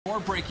More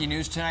breaking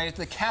news tonight at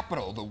the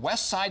Capitol. The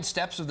west side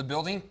steps of the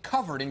building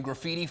covered in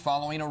graffiti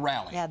following a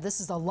rally. Yeah,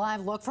 this is a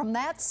live look from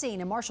that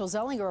scene. And Marshall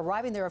Zellinger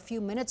arriving there a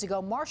few minutes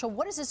ago. Marshall,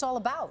 what is this all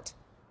about?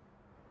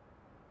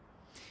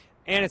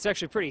 And it's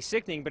actually pretty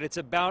sickening, but it's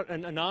about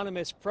an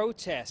anonymous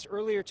protest.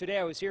 Earlier today,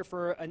 I was here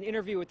for an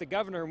interview with the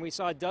governor, and we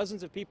saw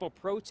dozens of people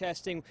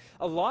protesting,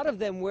 a lot of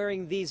them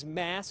wearing these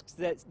masks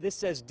that this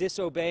says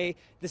disobey.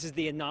 This is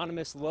the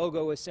anonymous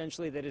logo,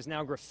 essentially, that is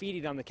now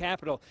graffitied on the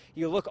Capitol.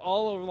 You look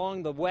all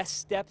along the west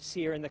steps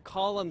here and the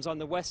columns on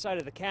the west side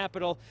of the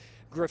Capitol.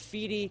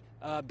 Graffiti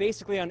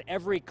basically on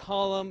every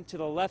column. To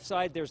the left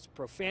side, there's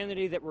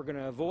profanity that we're going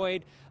to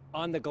avoid.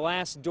 On the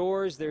glass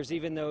doors, there's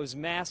even those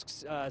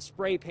masks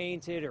spray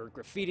painted or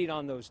graffitied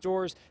on those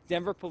doors.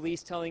 Denver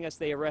police telling us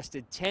they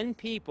arrested 10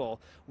 people,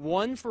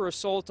 1 for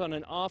assault on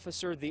an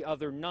officer, the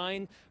other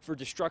 9 for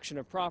destruction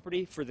of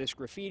property for this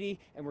graffiti.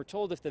 And we're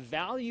told if the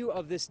value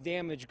of this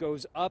damage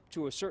goes up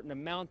to a certain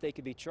amount, they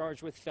could be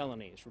charged with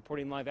felonies.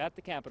 Reporting live at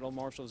the Capitol,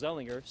 Marshall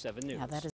Zellinger, 7 News.